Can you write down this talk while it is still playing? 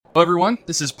Hello, everyone.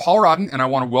 This is Paul Rodden, and I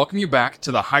want to welcome you back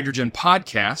to the Hydrogen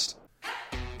Podcast.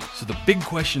 So the big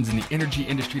questions in the energy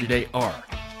industry today are,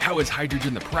 how is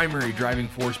hydrogen the primary driving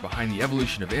force behind the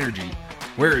evolution of energy?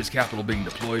 Where is capital being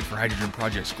deployed for hydrogen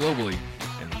projects globally?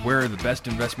 And where are the best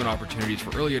investment opportunities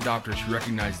for early adopters who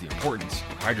recognize the importance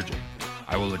of hydrogen?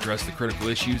 I will address the critical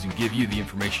issues and give you the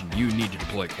information you need to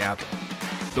deploy capital.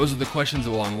 Those are the questions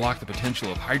that will unlock the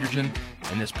potential of hydrogen,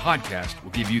 and this podcast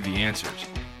will give you the answers.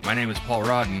 My name is Paul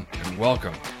Rodden, and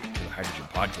welcome to the Hydrogen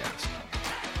Podcast.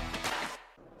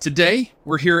 Today,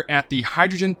 we're here at the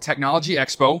Hydrogen Technology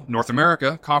Expo North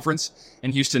America conference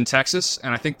in Houston, Texas,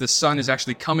 and I think the sun is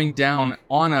actually coming down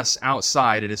on us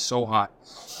outside. It is so hot.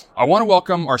 I want to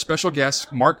welcome our special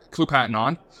guest, Mark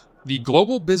Klewpatinond, the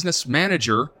Global Business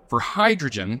Manager for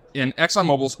Hydrogen in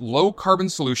ExxonMobil's Low Carbon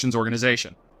Solutions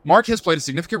organization. Mark has played a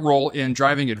significant role in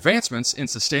driving advancements in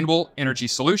sustainable energy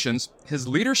solutions. His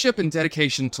leadership and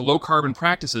dedication to low-carbon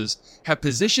practices have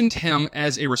positioned him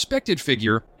as a respected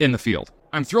figure in the field.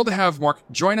 I'm thrilled to have Mark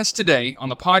join us today on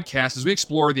the podcast as we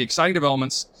explore the exciting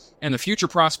developments and the future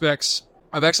prospects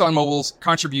of ExxonMobil's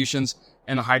contributions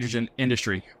in the hydrogen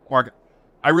industry. Mark,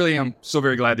 I really am so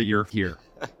very glad that you're here.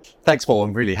 Thanks, Paul.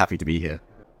 I'm really happy to be here.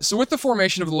 So with the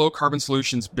formation of the low-carbon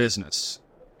solutions business,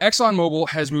 ExxonMobil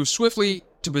has moved swiftly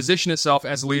to position itself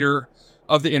as leader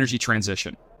of the energy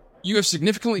transition. You have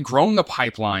significantly grown the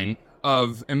pipeline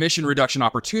of emission reduction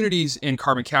opportunities in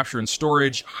carbon capture and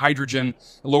storage, hydrogen,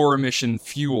 lower emission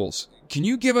fuels. Can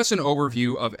you give us an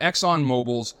overview of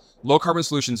ExxonMobil's low carbon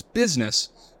solutions business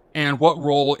and what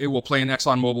role it will play in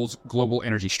ExxonMobil's global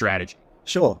energy strategy?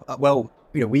 Sure.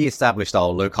 We established our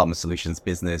low carbon solutions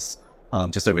business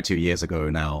just over 2 years ago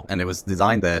now, and it was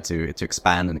designed there to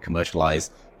expand and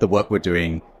commercialize the work we're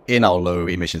doing in our low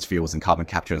emissions fuels and carbon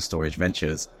capture and storage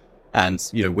ventures. And,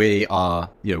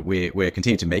 we're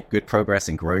continuing to make good progress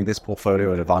in growing this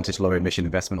portfolio and advantage low emission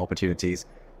investment opportunities.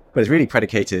 But it's really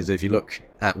predicated, if you look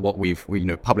at what we've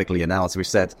publicly announced, we've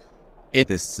said in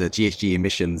this GHG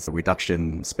emissions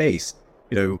reduction space,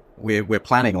 we're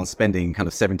planning on spending kind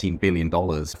of $17 billion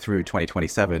through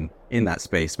 2027 in that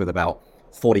space, with about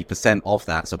 40% of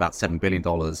that, so about $7 billion,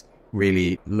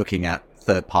 really looking at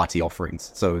third-party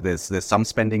offerings. So there's some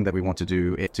spending that we want to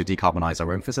do to decarbonize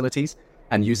our own facilities,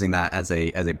 and using that as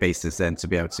a basis then to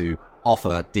be able to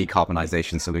offer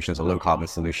decarbonization solutions or low-carbon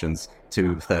solutions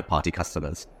to third-party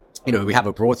customers. We have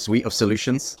a broad suite of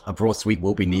solutions. A broad suite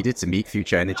will be needed to meet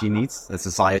future energy needs as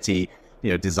society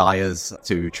desires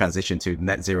to transition to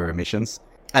net zero emissions.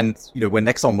 And, when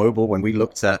ExxonMobil, when we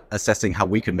looked at assessing how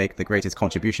we could make the greatest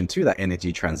contribution to that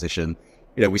energy transition,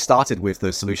 we started with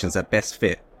those solutions that best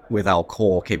fit with our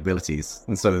core capabilities.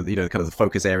 And so, kind of the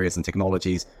focus areas and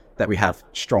technologies that we have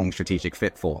strong strategic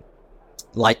fit for,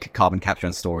 like carbon capture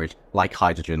and storage, like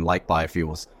hydrogen, like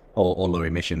biofuels, or low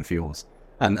emission fuels.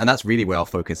 And that's really where our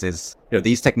focus is.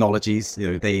 These technologies,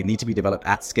 they need to be developed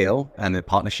at scale and in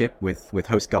partnership with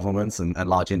host governments and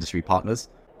large industry partners.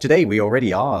 Today, we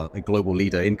already are a global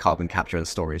leader in carbon capture and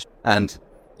storage. And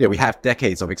we have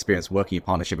decades of experience working in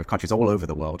partnership with countries all over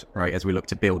the world, right, as we look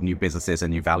to build new businesses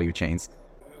and new value chains.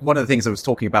 One of the things I was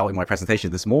talking about in my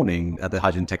presentation this morning at the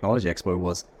Hydrogen Technology Expo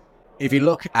was, if you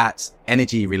look at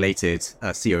energy-related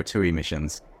CO2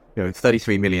 emissions,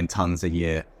 33 million tons a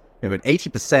year, but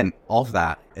 80% of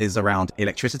that is around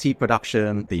electricity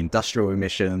production, the industrial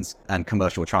emissions, and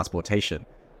commercial transportation.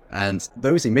 And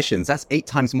those emissions, that's 8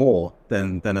 times more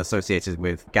than associated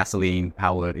with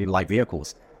gasoline-powered light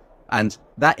vehicles. And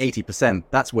that 80%,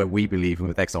 that's where we believe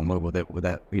with ExxonMobil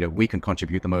that we can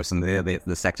contribute the most, and they're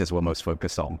the sectors we're most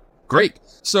focused on. Great.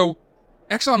 So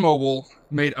ExxonMobil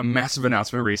made a massive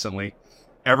announcement recently.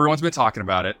 Everyone's been talking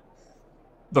about it.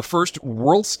 The first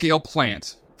world-scale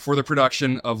plant for the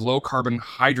production of low-carbon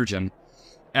hydrogen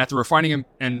at the refining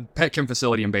and petchem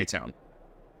facility in Baytown.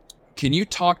 Can you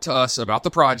talk to us about the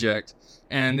project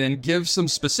and then give some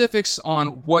specifics on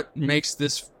what makes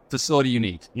this facility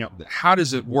unique? How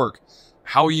does it work?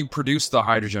 How you produce the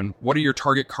hydrogen? What are your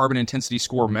target carbon intensity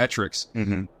score metrics?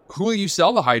 Mm-hmm. Who will you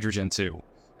sell the hydrogen to?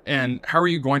 And how are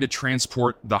you going to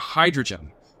transport the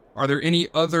hydrogen? Are there any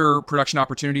other production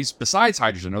opportunities besides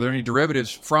hydrogen? Are there any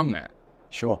derivatives from that?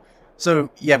 Sure. So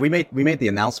yeah, we made the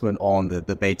announcement on the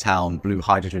Baytown Blue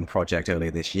Hydrogen project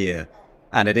earlier this year,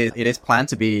 and it is planned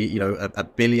to be a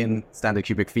billion standard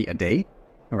cubic feet a day.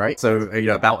 All right, so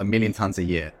about 1 million tons a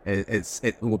year.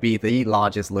 It will be the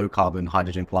largest low carbon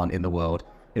hydrogen plant in the world.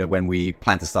 When we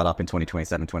plan to start up in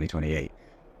 2027, 2028.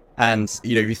 And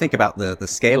if you think about the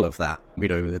scale of that,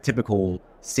 the typical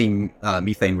steam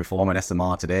methane reform and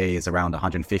SMR today is around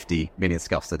 150 million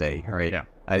scuffs a day, right? Yeah.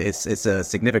 It's a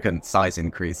significant size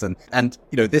increase. And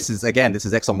this is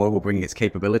ExxonMobil bringing its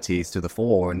capabilities to the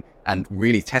fore and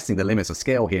really testing the limits of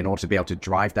scale here in order to be able to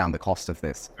drive down the cost of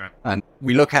this. Right. And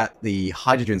we look at the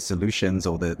hydrogen solutions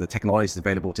or the technologies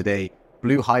available today.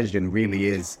 Blue hydrogen really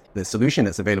is the solution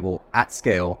that's available at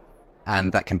scale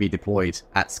and that can be deployed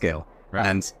at scale. Right.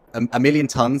 And a million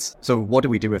tons. So what do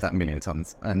we do with that million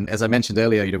tons? And as I mentioned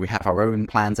earlier, we have our own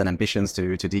plans and ambitions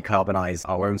to decarbonize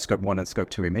our own Scope 1 and Scope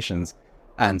 2 emissions.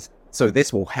 And so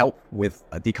this will help with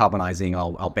decarbonizing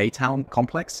our Baytown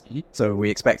complex. Mm-hmm. So we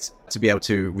expect to be able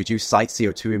to reduce site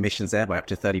CO2 emissions there by up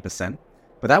to 30%.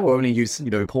 But that will only use,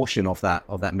 a portion of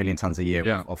that million tons a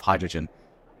year of hydrogen.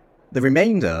 The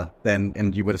remainder, then,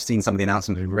 and you would have seen some of the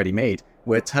announcements we've already made,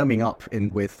 we're terming up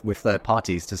with third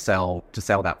parties to sell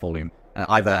that volume.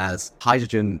 Either as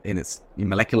hydrogen in its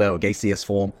molecular or gaseous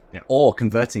form, or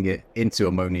converting it into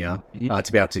ammonia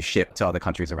to be able to ship to other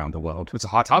countries around the world. It's a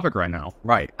hot topic right now.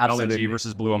 Right, absolutely. LNG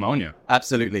versus blue ammonia.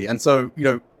 Absolutely. And so,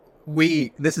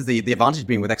 this is the advantage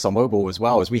being with ExxonMobil as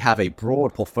well, is we have a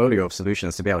broad portfolio of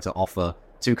solutions to be able to offer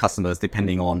to customers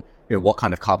depending on what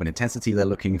kind of carbon intensity they're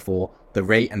looking for, the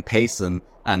rate and pace and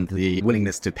the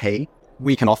willingness to pay.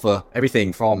 We can offer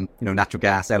everything from, natural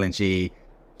gas, LNG,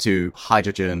 to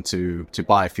hydrogen, to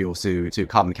biofuels, to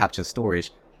carbon capture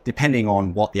storage, depending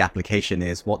on what the application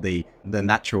is, what the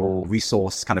natural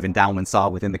resource kind of endowments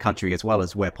are within the country, as well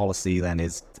as where policy then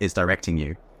is directing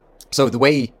you. So the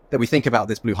way that we think about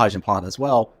this blue hydrogen plant as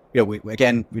well,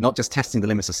 we're not just testing the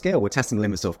limits of scale, we're testing the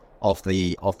limits of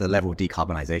the level of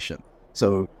decarbonization.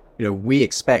 So we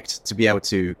expect to be able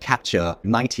to capture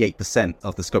 98%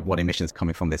 of the Scope 1 emissions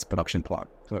coming from this production plant.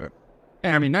 So,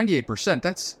 and I mean, 98%,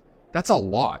 that's a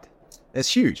lot.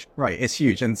 It's huge, right? It's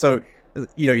huge. And so,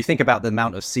 you think about the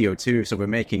amount of CO2. So we're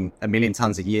making 1 million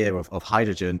tons a year of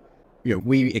hydrogen.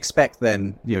 We expect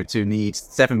then, to need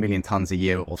 7 million tons a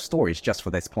year of storage just for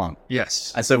this plant.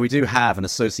 Yes. And so we do have an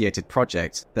associated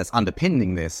project that's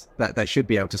underpinning this that should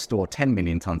be able to store 10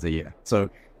 million tons a year. So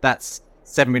that's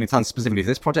 7 million tons specifically for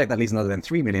this project. That leaves another than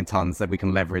 3 million tons that we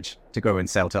can leverage to go and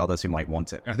sell to others who might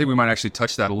want it. I think we might actually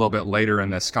touch that a little bit later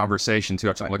in this conversation too,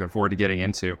 which I'm looking forward to getting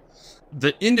into.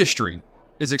 The industry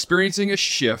is experiencing a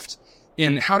shift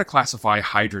in how to classify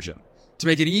hydrogen. To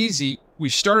make it easy, we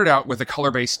started out with a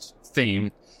color-based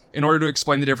theme in order to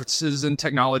explain the differences in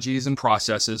technologies and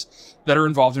processes that are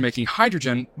involved in making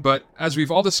hydrogen. But as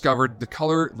we've all discovered, the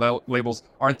color labels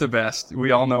aren't the best.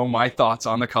 We all know my thoughts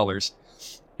on the colors.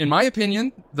 In my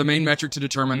opinion, the main metric to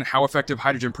determine how effective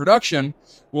hydrogen production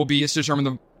will be is to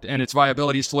determine and its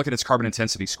viability is to look at its carbon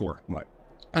intensity score. Right.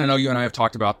 And I know you and I have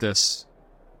talked about this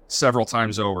several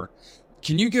times over.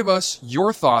 Can you give us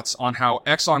your thoughts on how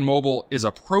ExxonMobil is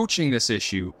approaching this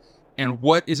issue and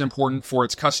what is important for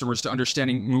its customers to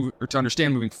understand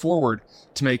moving forward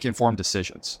to make informed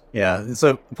decisions? Yeah.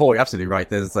 So, Paul, you're absolutely right.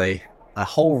 There's a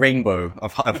whole rainbow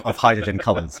of hydrogen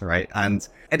colors, right? And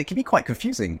it can be quite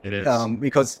confusing. It is.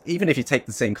 Because even if you take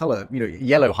the same color,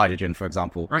 yellow hydrogen, for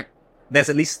example, right? There's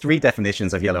at least 3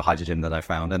 definitions of yellow hydrogen that I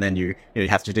found, and then you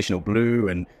have traditional blue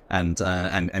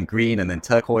and green, and then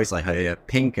turquoise, like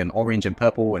pink and orange and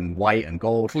purple and white and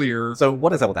gold. Clear. So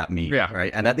what does all that mean? Yeah.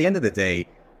 Right. And at the end of the day,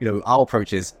 our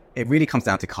approach is it really comes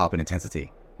down to carbon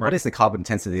intensity. Right. What is the carbon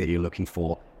intensity that you're looking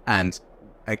for? And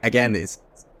again, it's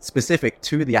specific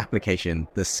to the application,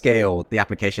 the scale, the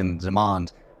application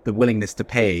demand, the willingness to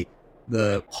pay,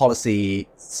 the policy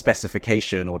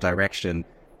specification or direction,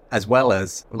 as well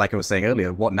as, like I was saying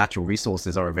earlier, what natural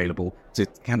resources are available to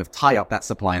kind of tie up that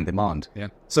supply and demand. Yeah.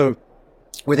 So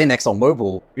within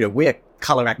ExxonMobil, we're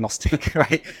color agnostic,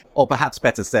 right? Or perhaps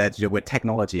better said, we're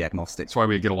technology agnostic. That's why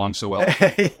we get along so well.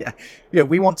 Yeah.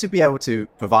 We want to be able to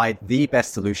provide the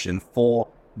best solution for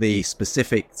the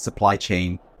specific supply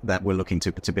chain that we're looking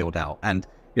to build out. And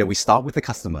we start with the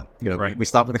customer. Right. We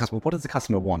start with the customer. What does the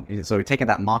customer want? So taking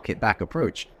that market back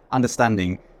approach,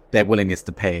 understanding their willingness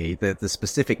to pay, the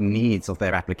specific needs of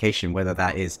their application, whether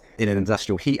that is in an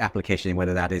industrial heat application,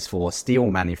 whether that is for steel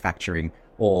manufacturing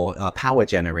or power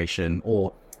generation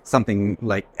or something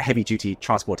like heavy duty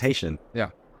transportation.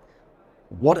 Yeah.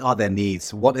 What are their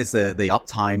needs? What is the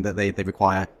uptime that they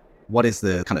require? What is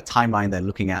the kind of timeline they're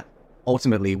looking at?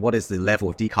 Ultimately, what is the level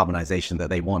of decarbonization that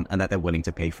they want and that they're willing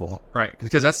to pay for? Right,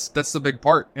 because that's the big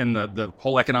part in the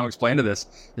whole economics plan to this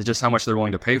is just how much they're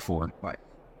willing to pay for. Right.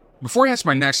 Before I ask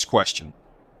my next question,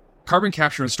 carbon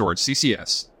capture and storage,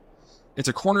 CCS, it's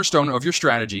a cornerstone of your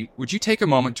strategy. Would you take a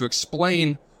moment to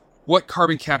explain what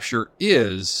carbon capture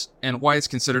is and why it's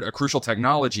considered a crucial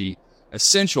technology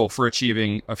essential for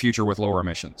achieving a future with lower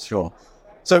emissions? Sure.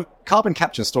 So carbon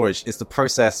capture and storage is the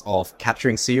process of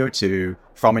capturing CO2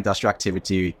 from industrial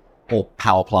activity or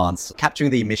power plants, capturing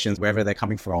the emissions wherever they're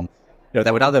coming from,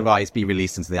 that would otherwise be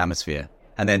released into the atmosphere,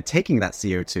 and then taking that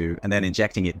CO2 and then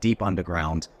injecting it deep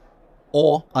underground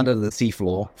or under the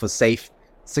seafloor for safe,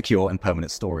 secure, and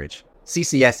permanent storage.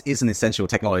 CCS is an essential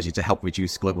technology to help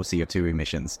reduce global CO2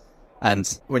 emissions.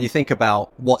 And when you think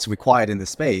about what's required in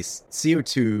this space,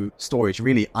 CO2 storage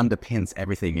really underpins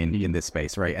everything in this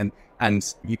space, right?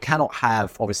 And you cannot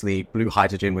have, obviously, blue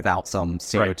hydrogen without some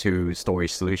CO2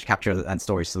 storage solution, capture and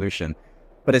storage solution.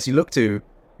 But as you look to,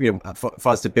 for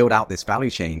us to build out this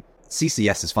value chain,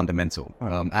 CCS is fundamental.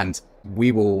 And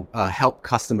we will help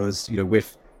customers,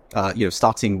 with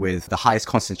starting with the highest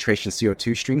concentration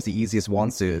CO2 streams, the easiest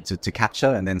ones to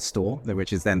capture and then store,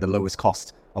 which is then the lowest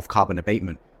cost of carbon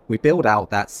abatement. We build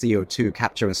out that CO2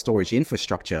 capture and storage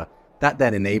infrastructure that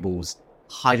then enables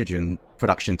hydrogen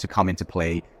production to come into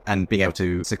play and being able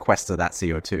to sequester that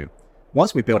CO2.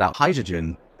 Once we build out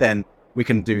hydrogen, then we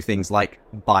can do things like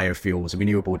biofuels,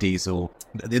 renewable diesel.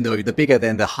 The bigger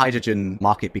then the hydrogen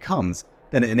market becomes,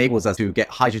 then it enables us to get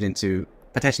hydrogen to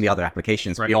potentially other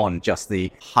applications beyond just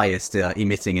the highest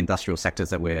emitting industrial sectors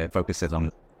that we're focused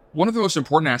on. One of the most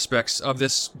important aspects of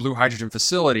this blue hydrogen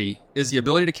facility is the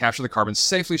ability to capture the carbon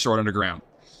safely stored underground.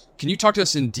 Can you talk to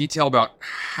us in detail about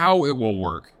how it will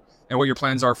work and what your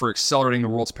plans are for accelerating the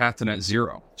world's path to net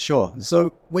zero? Sure.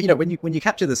 So, when you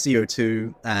capture the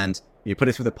CO2 and you put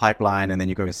it through the pipeline and then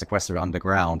you go and sequester it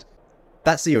underground,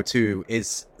 that CO2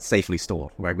 is safely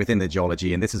stored right within the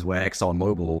geology. And this is where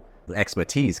ExxonMobil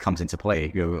expertise comes into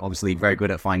play. You're obviously very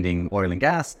good at finding oil and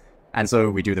gas. And so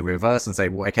we do the reverse and say,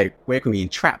 well, okay, where can we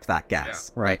entrap that gas,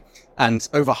 right? And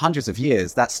over hundreds of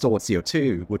years, that stored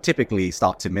CO2 would typically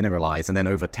start to mineralize. And then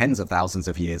over tens of thousands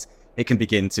of years, it can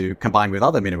begin to combine with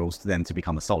other minerals to then to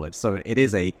become a solid. So it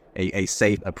is a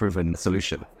safe, a proven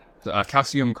solution.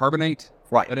 Calcium carbonate?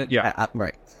 Right. Yeah.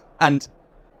 Right. And,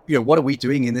 what are we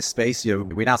doing in this space?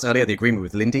 We announced earlier the agreement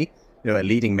with Linde, a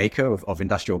leading maker of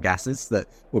industrial gases that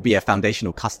will be a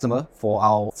foundational customer for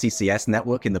our CCS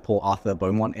network in the Port Arthur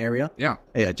Beaumont area.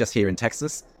 Just here in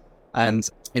Texas. And,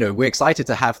 we're excited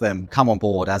to have them come on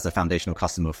board as a foundational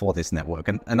customer for this network.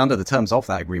 And under the terms of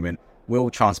that agreement, we'll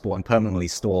transport and permanently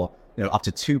store, up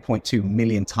to 2.2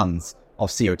 million tons of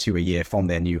CO2 a year from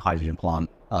their new hydrogen plant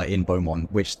in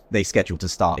Beaumont, which they schedule to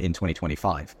start in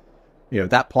 2025.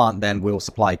 That plant then will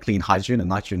supply clean hydrogen and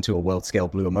nitrogen to a world-scale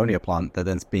blue ammonia plant that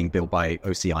then is being built by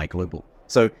OCI Global.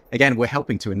 So again, we're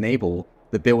helping to enable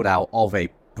the build-out of a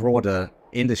broader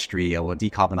industry or a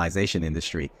decarbonization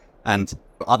industry. And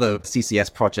other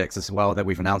CCS projects as well that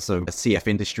we've announced, so CF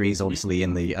Industries, obviously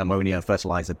in the ammonia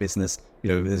fertilizer business,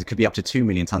 there could be up to 2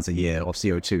 million tons a year of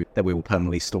CO2 that we will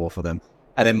permanently store for them.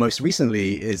 And then most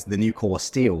recently is the Nucor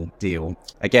Steel deal,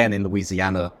 again in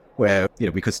Louisiana, where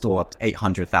we could store up to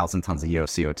 800,000 tons a year of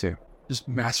CO2. Just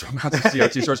massive amounts of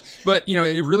CO2 storage. But,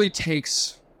 it really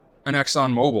takes an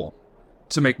ExxonMobil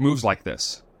to make moves like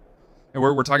this. And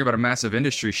we're talking about a massive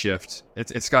industry shift.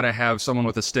 It's got to have someone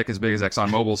with a stick as big as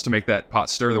ExxonMobil's to make that pot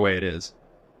stir the way it is.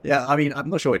 Yeah, I mean, I'm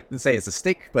not sure I'd say it's a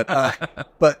stick, but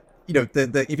but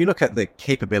if you look at the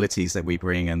capabilities that we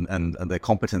bring and the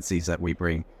competencies that we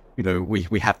bring,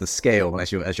 we have the scale,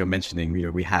 as you're mentioning.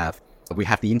 We have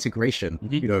the integration.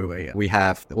 We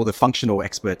have all the functional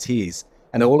expertise,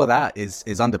 and all of that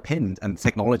is underpinned, and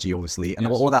technology obviously, and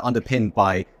all of that underpinned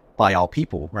by our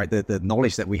people, right? The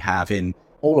knowledge that we have in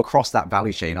all across that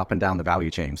value chain, up and down the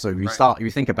value chain. So if you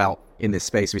think about in this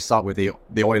space, we start with the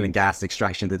oil and gas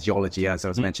extraction, the geology, as I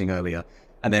was mentioning earlier,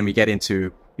 and then we get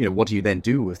into, what do you then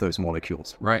do with those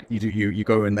molecules? Right. You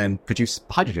go and then produce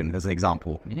hydrogen as an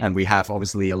example. And we have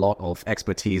obviously a lot of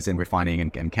expertise in refining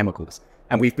and chemicals.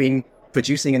 And we've been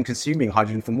producing and consuming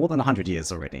hydrogen for more than 100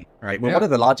 years already, right? We're one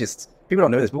of the largest, people don't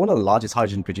know this, but one of the largest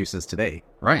hydrogen producers today.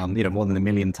 Right. More than 1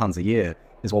 million tons a year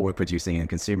is what we're producing and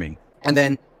consuming. And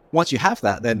then once you have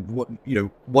that, then what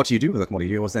do you do with those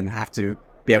molecules? Then have to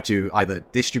be able to either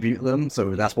distribute them.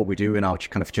 So that's what we do in our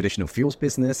kind of traditional fuels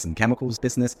business and chemicals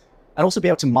business, and also be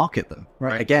able to market them,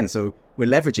 right? Again, so we're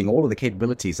leveraging all of the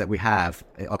capabilities that we have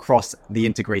across the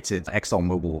integrated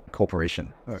ExxonMobil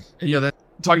corporation. Right.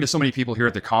 Talking to so many people here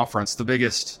at the conference,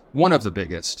 one of the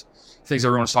biggest things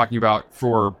everyone's talking about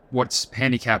for what's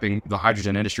handicapping the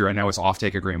hydrogen industry right now is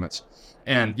offtake agreements.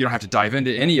 And you don't have to dive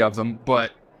into any of them,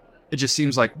 but it just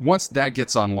seems like once that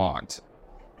gets unlocked,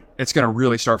 it's going to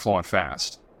really start flowing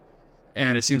fast.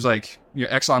 And it seems like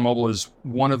ExxonMobil is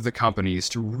one of the companies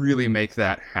to really make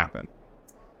that happen.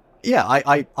 Yeah,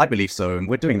 I believe so. And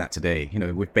we're doing that today,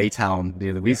 with Baytown.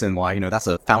 The reason why, that's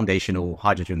a foundational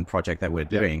hydrogen project that we're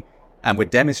doing. And we're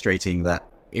demonstrating that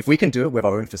if we can do it with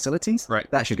our own facilities, Right.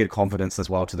 that should give confidence as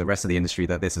well to the rest of the industry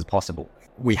that this is possible.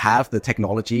 We have the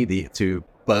technology to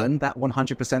burn that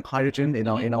 100% hydrogen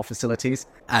in our facilities,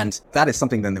 and that is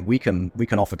something then that we can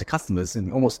offer to customers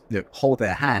and almost hold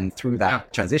their hand through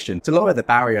that transition to lower the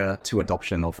barrier to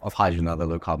adoption of hydrogen and other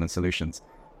low carbon solutions.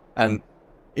 And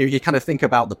you kind of think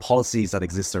about the policies that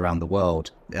exist around the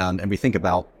world, and we think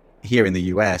about here in the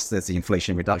US, there's the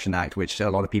Inflation Reduction Act, which a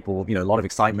lot of people, a lot of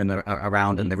excitement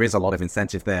around, and there is a lot of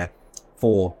incentive there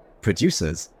for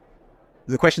producers.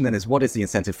 The question then is, what is the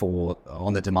incentive for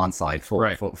on the demand side? For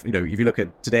if you look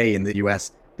at today in the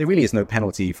US, there really is no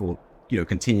penalty for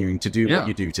continuing to do what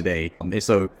you do today.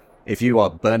 So if you are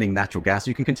burning natural gas,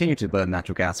 you can continue to burn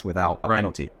natural gas without a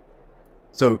penalty.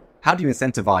 So how do you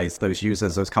incentivize those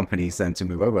users, those companies then to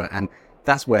move over? And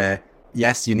that's where,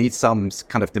 yes, you need some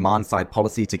kind of demand side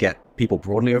policy to get people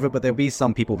broadly over, but there'll be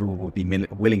some people who will be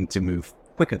willing to move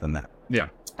quicker than that. Yeah.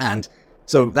 And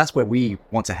so that's where we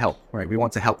want to help, right? We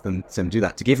want to help them do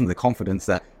that, to give them the confidence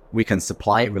that we can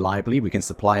supply it reliably, we can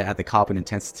supply it at the carbon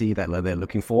intensity that they're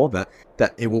looking for, that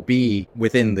it will be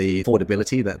within the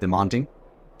affordability that they're demanding,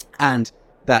 and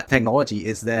that technology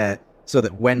is there so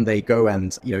that when they go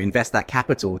and invest that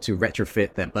capital to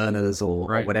retrofit their burners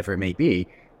or whatever it may be,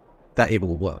 that it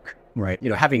will work. Right.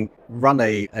 Having run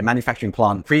a manufacturing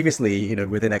plant previously,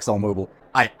 within ExxonMobil,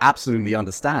 I absolutely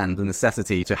understand the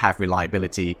necessity to have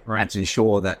reliability and to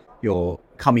ensure that you're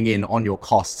coming in on your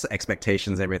costs,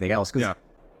 expectations, everything else. Because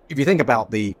if you think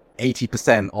about the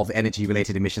 80% of energy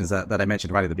related emissions that I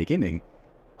mentioned right at the beginning,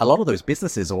 a lot of those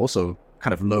businesses are also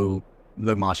kind of low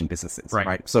margin businesses.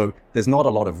 Right. So there's not a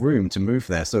lot of room to move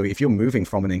there. So if you're moving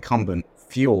from an incumbent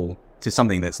fuel to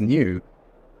something that's new,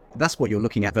 that's what you're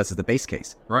looking at versus the base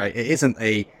case. Right. It isn't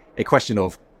a question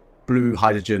of blue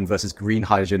hydrogen versus green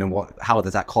hydrogen and how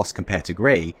does that cost compare to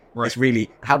gray. It's really,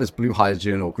 how does blue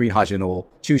hydrogen or green hydrogen or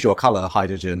choose your color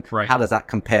hydrogen, how does that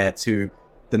compare to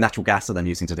the natural gas that I'm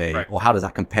using today? Or how does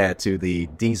that compare to the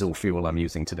diesel fuel I'm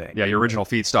using today? Yeah, your original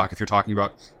feedstock, if you're talking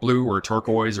about blue or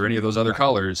turquoise or any of those other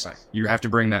colors, you have to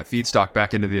bring that feedstock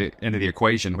back into the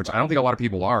equation, which I don't think a lot of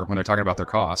people are when they're talking about their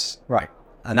costs. Right.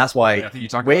 And that's why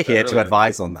we're here to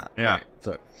advise on that. Yeah. Right?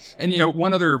 So. And,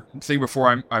 one other thing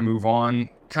before I move on,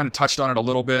 kind of touched on it a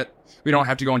little bit. We don't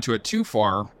have to go into it too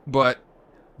far, but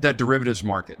that derivatives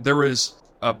market. There was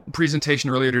a presentation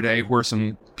earlier today where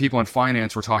some people in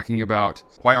finance were talking about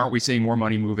why aren't we seeing more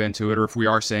money move into it, or if we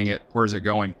are seeing it, where is it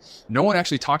going? No one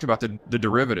actually talked about the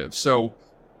derivatives. So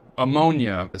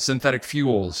ammonia, synthetic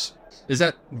fuels, is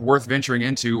that worth venturing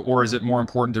into, or is it more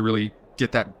important to really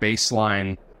get that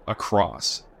baseline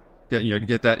across,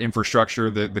 get that infrastructure,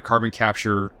 the carbon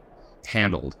capture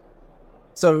handled?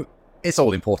 So it's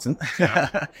all important.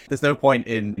 There's no point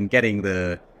in getting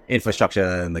the infrastructure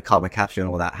and the carbon capture and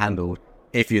all that handled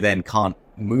if you then can't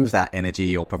move that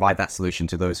energy or provide that solution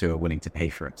to those who are willing to pay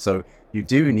for it. So you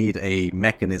do need a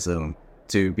mechanism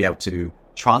to be able to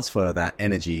transfer that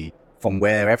energy from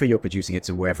wherever you're producing it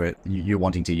to wherever you're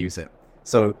wanting to use it.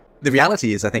 So the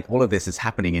reality is, I think all of this is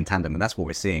happening in tandem, and that's what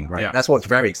we're seeing, right? Yeah. That's what's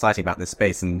very exciting about this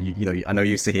space. And, I know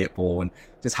you see it, Paul, and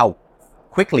just how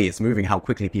quickly it's moving, how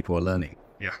quickly people are learning.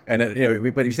 Yeah. And,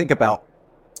 but if you think about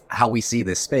how we see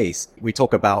this space, we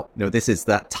talk about, this is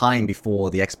that time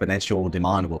before the exponential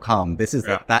demand will come. This is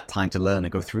that time to learn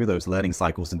and go through those learning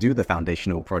cycles and do the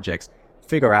foundational projects,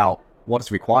 figure out what's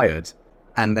required,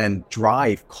 and then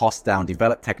drive costs down,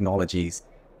 develop technologies,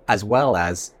 as well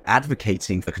as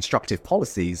advocating for constructive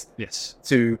policies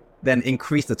to then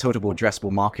increase the total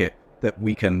addressable market that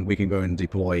we can go and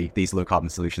deploy these low carbon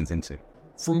solutions into.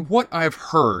 From what I've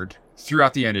heard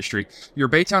throughout the industry, your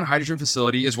Baytown hydrogen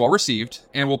facility is well received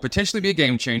and will potentially be a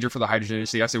game changer for the hydrogen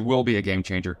industry. I say will be a game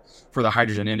changer for the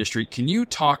hydrogen industry. Can you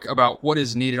talk about what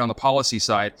is needed on the policy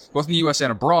side, both in the US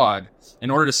and abroad,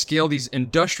 in order to scale these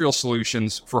industrial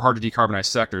solutions for hard to decarbonize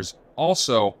sectors?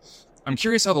 Also, I'm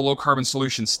curious how the low carbon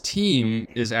solutions team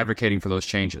is advocating for those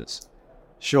changes.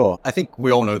 Sure. I think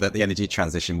we all know that the energy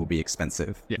transition will be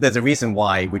expensive. Yeah. There's a reason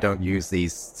why we don't use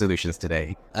these solutions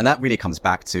today. And that really comes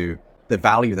back to the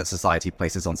value that society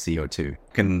places on CO2. It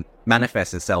can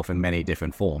manifest itself in many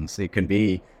different forms. It can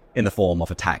be in the form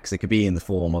of a tax. It could be in the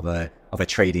form of a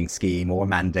trading scheme or a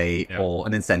mandate or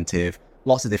an incentive.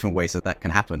 Lots of different ways that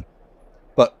can happen.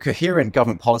 But coherent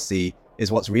government policy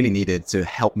is what's really needed to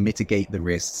help mitigate the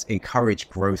risks, encourage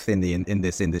growth in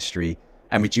this industry,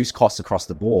 and reduce costs across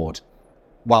the board,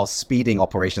 while speeding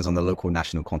operations on the local,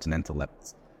 national, continental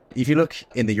levels. If you look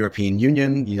in the European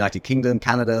Union, United Kingdom,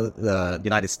 Canada, the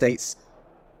United States,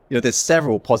 there's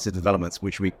several positive developments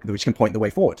which can point the way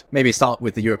forward. Maybe start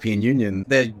with the European Union.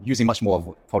 They're using much more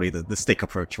of probably the stick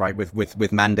approach, right?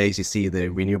 With mandates, you see the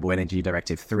Renewable Energy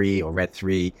Directive 3 or RED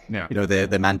 3. Yeah. They're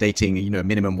mandating,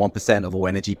 minimum 1% of all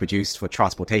energy produced for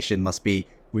transportation must be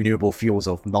renewable fuels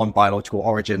of non-biological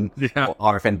origin, or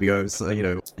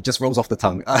RFNBOs. It just rolls off the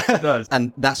tongue. It does.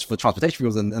 And that's for transportation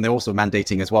fuels. And they're also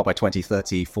mandating as well by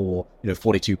 2030 for,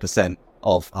 42%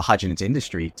 of hydrogen into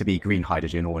industry to be green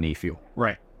hydrogen or an e-fuel.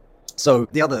 Right. So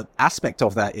the other aspect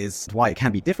of that is why it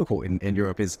can be difficult in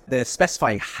Europe is they're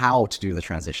specifying how to do the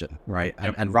transition, right?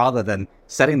 Yep. And rather than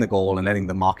setting the goal and letting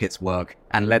the markets work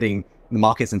and letting the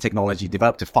markets and technology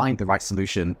develop to find the right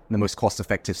solution, the most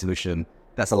cost-effective solution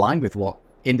that's aligned with what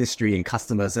industry and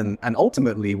customers and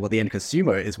ultimately what the end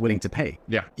consumer is willing to pay.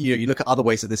 Yeah. You look at other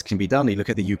ways that this can be done. You look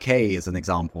at the UK as an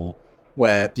example,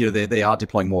 where they are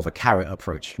deploying more of a carrot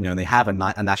approach. And they have a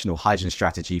national hydrogen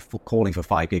strategy calling for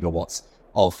 5 gigawatts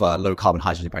of low carbon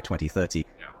hydrogen by 2030.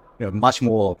 Yeah. Much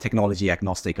more technology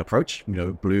agnostic approach.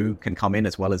 Blue can come in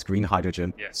as well as green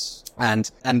hydrogen. Yes.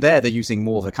 And they're using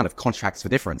more of a kind of contracts for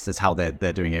difference. That's how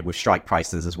they're doing it with strike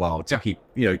prices as well to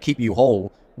keep you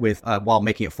whole with while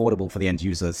making it affordable for the end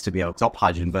users to be able to adopt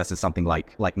hydrogen versus something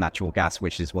like natural gas,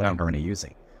 which is what I'm currently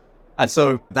using. And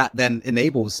so that then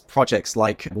enables projects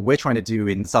like what we're trying to do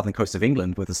in the southern coast of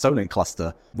England with the Solent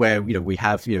cluster, where we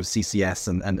have CCS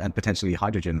and potentially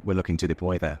hydrogen we're looking to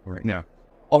deploy there. Right? Yeah.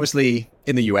 Obviously,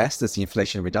 in the US, there's the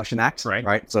Inflation Reduction Act,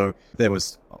 right? So there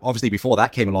was, obviously before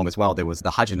that came along as well, there was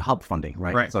the hydrogen hub funding,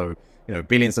 right? So,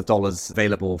 billions of dollars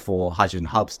available for hydrogen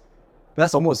hubs. But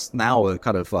that's almost now a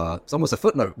kind of, it's almost a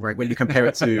footnote, right? When you compare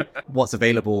it to what's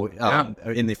available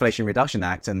in the Inflation Reduction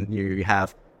Act, and you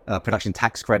have production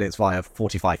tax credits via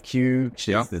 45Q, which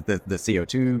is the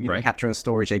CO2 capture and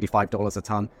storage, $85 a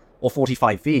ton, or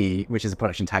 45V, which is a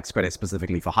production tax credit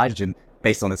specifically for hydrogen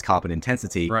based on its carbon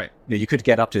intensity. Right. You could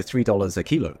get up to $3 a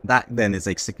kilo. That then is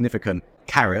a significant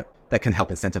carrot that can help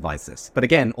incentivize this. But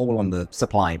again, all on the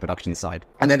supply and production side.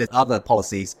 And then there's other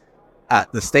policies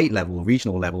at the state level,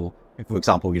 regional level, for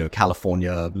example,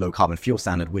 California low carbon fuel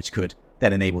standard, which could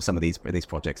then enable some of these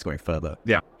projects going further.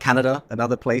 Yeah. Canada,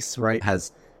 another place, right,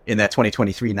 has in their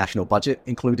 2023 national budget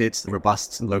included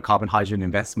robust low carbon hydrogen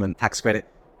investment tax credit.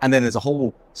 And then there's a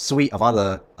whole suite of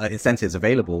other incentives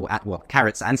available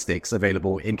carrots and sticks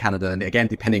available in Canada. And again,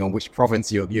 depending on which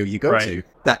province you go to,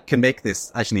 that can make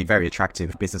this actually a very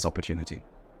attractive business opportunity.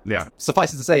 Yeah.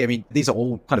 Suffice it to say, I mean, these are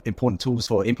all kind of important tools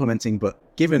for implementing,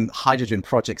 but given hydrogen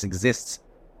projects exist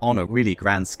on a really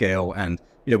grand scale, and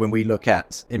when we look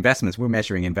at investments, we're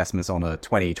measuring investments on a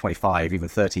 20, 25, even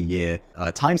 30-year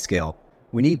time scale.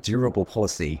 We need durable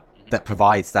policy that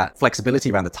provides that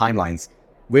flexibility around the timelines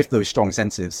with those strong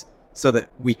incentives so that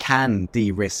we can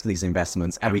de-risk these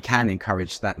investments and we can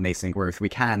encourage that nascent growth. We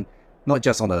can, not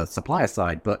just on the supplier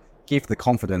side, but give the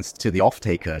confidence to the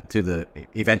off-taker, to the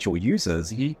eventual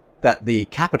users, that the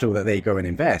capital that they go and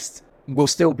invest will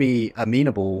still be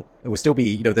amenable. It will still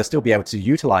be, they'll still be able to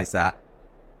utilize that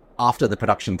after the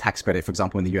production tax credit, for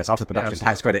example, in the US, after the production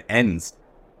tax credit ends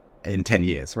in 10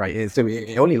 years, right? So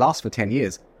it only lasts for 10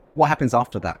 years. What happens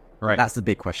after that? Right. That's the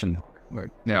big question.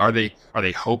 Now, are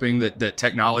they hoping that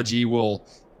technology will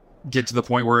get to the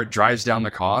point where it drives down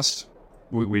the cost?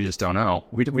 We just don't know.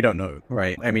 We don't know,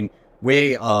 right? I mean,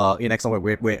 we are in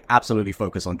ExxonMobil. We're absolutely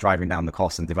focused on driving down the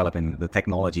costs and developing the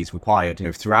technologies required,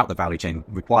 throughout the value chain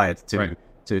required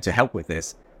to help with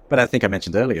this. But I think I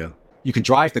mentioned earlier, you can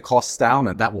drive the costs down,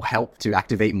 and that will help to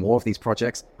activate more of these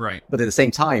projects. Right. But at the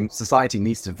same time, society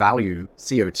needs to value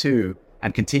CO2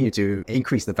 and continue to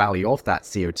increase the value of that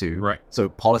CO2. Right. So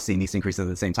policy needs to increase at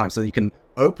the same time. So you can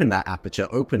open that aperture,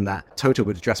 open that total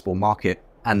addressable market,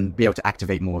 and be able to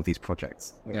activate more of these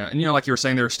projects. Yeah. And, like you were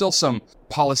saying, there are still some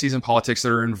policies and politics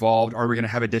that are involved. Are we going to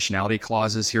have additionality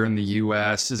clauses here in the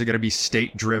U.S.? Is it going to be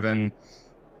state-driven?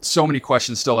 So many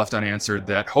questions still left unanswered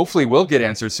that hopefully will get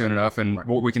answered soon enough, and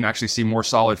we can actually see more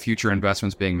solid future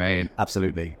investments being made.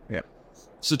 Absolutely. Yeah.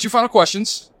 So 2 final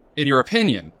questions. In your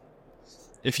opinion,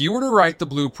 if you were to write the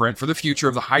blueprint for the future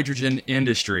of the hydrogen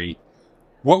industry,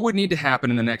 what would need to happen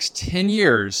in the next 10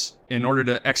 years in order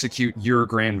to execute your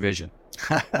grand vision?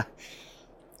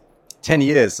 10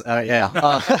 years,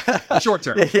 yeah. Short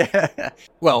term. Yeah.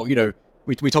 Well,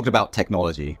 we talked about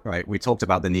technology, right? We talked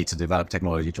about the need to develop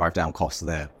technology, drive down costs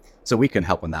there. So we can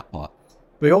help on that part.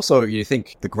 But also, you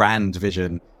think the grand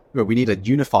vision, we need a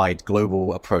unified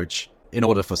global approach in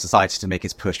order for society to make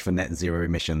its push for net zero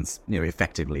emissions,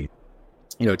 effectively.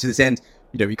 To this end,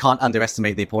 we can't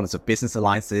underestimate the importance of business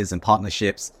alliances and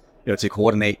partnerships, to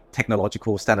coordinate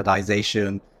technological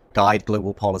standardization, guide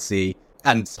global policy.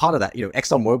 And part of that,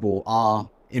 ExxonMobil are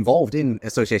involved in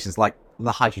associations like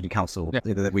the Hydrogen Council.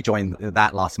 We joined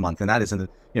that last month, and that is an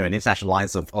international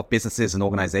alliance of businesses and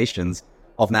organizations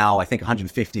of now, I think,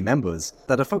 150 members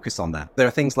that are focused on that. There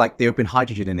are things like the Open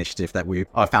Hydrogen Initiative that we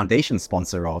are a foundation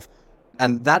sponsor of.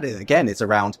 And that, again, is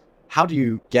around how do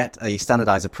you get a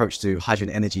standardized approach to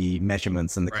hydrogen energy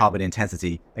measurements and the carbon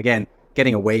intensity? Again,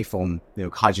 getting away from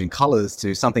hydrogen colors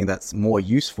to something that's more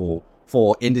useful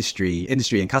for industry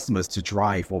and customers to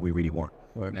drive what we really want.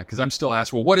 Yeah, because I'm still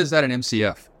asked, well, what is that in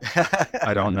MCF?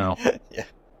 I don't know. Yeah.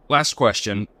 Last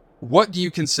question. What do you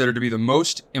consider to be the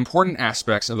most important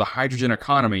aspects of the hydrogen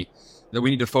economy that we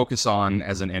need to focus on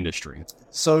as an industry?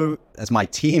 So, as my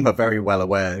team are very well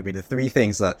aware, I mean, the three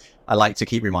things that I like to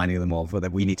keep reminding them of are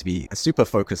that we need to be super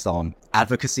focused on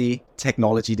advocacy,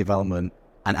 technology development,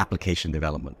 and application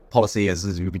development. Policy, as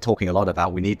we've been talking a lot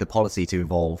about, we need the policy to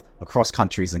evolve across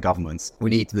countries and governments.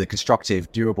 We need the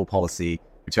constructive, durable policy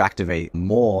to activate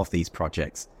more of these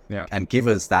projects. Yeah. And give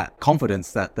us that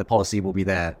confidence that the policy will be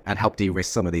there and help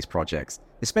de-risk some of these projects,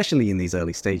 especially in these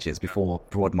early stages before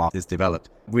broad market is developed.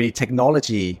 Really,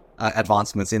 technology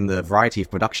advancements in the variety of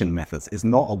production methods is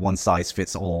not a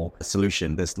one-size-fits-all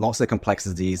solution. There's lots of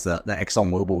complexities that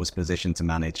ExxonMobil was positioned to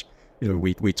manage.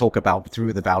 We talk about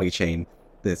through the value chain,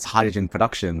 there's hydrogen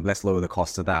production, let's lower the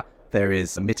cost of that. There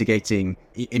is mitigating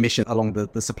emission along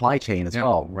the supply chain as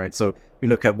well, right? So we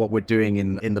look at what we're doing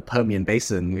in the Permian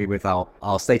Basin with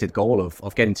our stated goal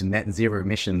of getting to net zero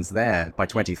emissions there by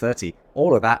 2030.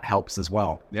 All of that helps as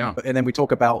well. Yeah. And then we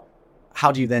talk about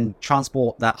how do you then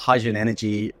transport that hydrogen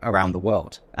energy around the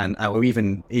world, and or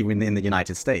even in the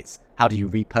United States? How do you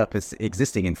repurpose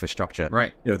existing infrastructure?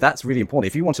 Right. That's really important.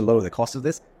 If you want to lower the cost of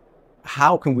this,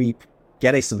 how can we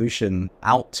get a solution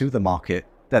out to the market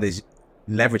that is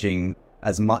leveraging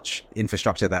as much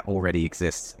infrastructure that already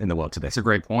exists in the world today? That's a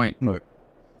great point. No.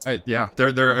 Yeah,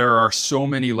 there are so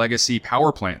many legacy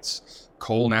power plants,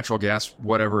 coal, natural gas,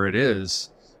 whatever it is,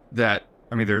 that,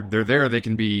 I mean, they're there. They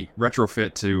can be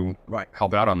retrofit to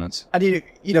help out on this. And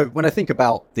when I think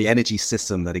about the energy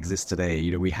system that exists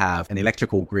today, we have an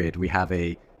electrical grid, we have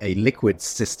a liquid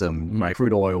system, right?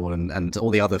 Crude oil and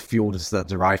all the other fuels that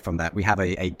derive from that. We have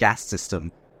a gas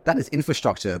system. That is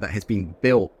infrastructure that has been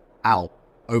built out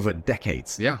over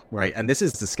decades. Yeah. Right. And this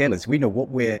is the scale. We know what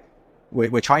we're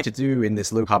trying to do in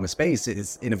this low carbon space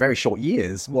is in a very short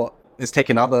years what has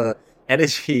taken other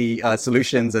energy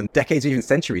solutions and decades, even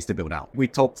centuries to build out.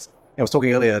 I was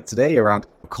talking earlier today around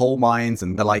coal mines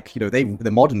and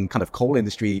the modern kind of coal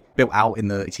industry built out in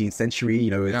the 18th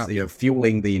century,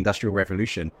 fueling the Industrial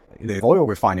Revolution. The oil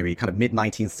refinery, kind of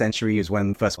mid-19th century is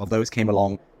when first of those came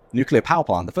along. Nuclear power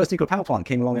plant, the first nuclear power plant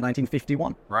came along in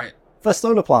 1951. Right. First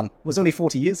solar plant was only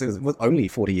 40 years ago. But 40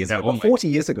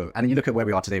 years ago. And you look at where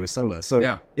we are today with solar. So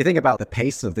you think about the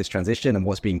pace of this transition and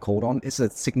what's being called on. It's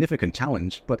a significant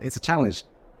challenge, but it's a challenge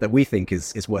that we think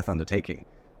is worth undertaking.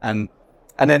 And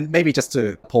then maybe just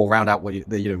to round out what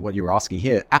you were asking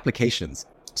here, applications.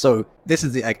 So this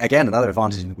is again another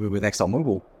advantage with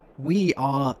ExxonMobil. We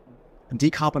are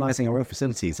decarbonizing our own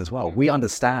facilities as well. We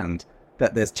understand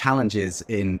that there's challenges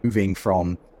in moving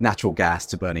from natural gas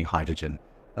to burning hydrogen.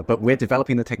 But we're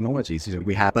developing the technologies.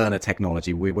 We have burner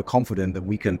technology. We're confident that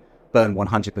we can burn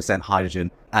 100% hydrogen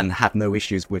and have no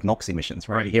issues with NOx emissions.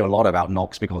 Right? You hear a lot about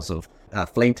NOx because of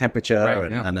flame temperature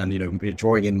and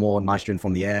drawing in more nitrogen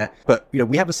from the air. But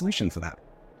we have a solution for that.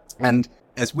 And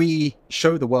as we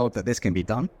show the world that this can be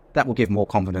done, that will give more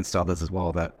confidence to others as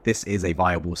well that this is a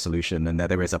viable solution and that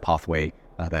there is a pathway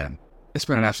there. It's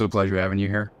been an absolute pleasure having you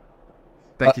here.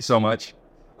 Thank you so much.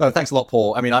 Well, thanks a lot,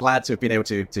 Paul. I mean, I'm glad to have been able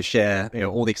to share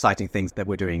all the exciting things that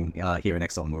we're doing here in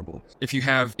ExxonMobil. If you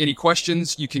have any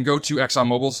questions, you can go to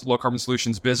ExxonMobil's Low Carbon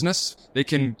Solutions business. They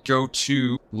can go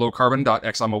to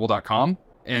lowcarbon.exxonmobil.com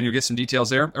and you'll get some details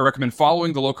there. I recommend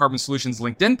following the Low Carbon Solutions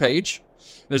LinkedIn page.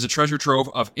 There's a treasure trove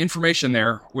of information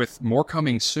there with more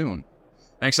coming soon.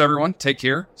 Thanks, everyone. Take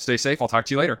care. Stay safe. I'll talk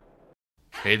to you later.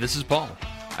 Hey, this is Paul.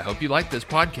 I hope you liked this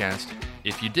podcast.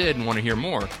 If you did and want to hear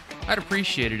more, I'd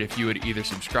appreciate it if you would either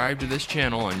subscribe to this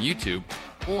channel on YouTube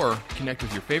or connect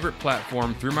with your favorite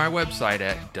platform through my website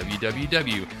at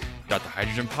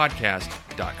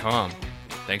www.thehydrogenpodcast.com.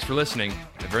 Thanks for listening.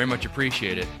 I very much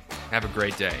appreciate it. Have a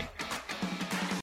great day.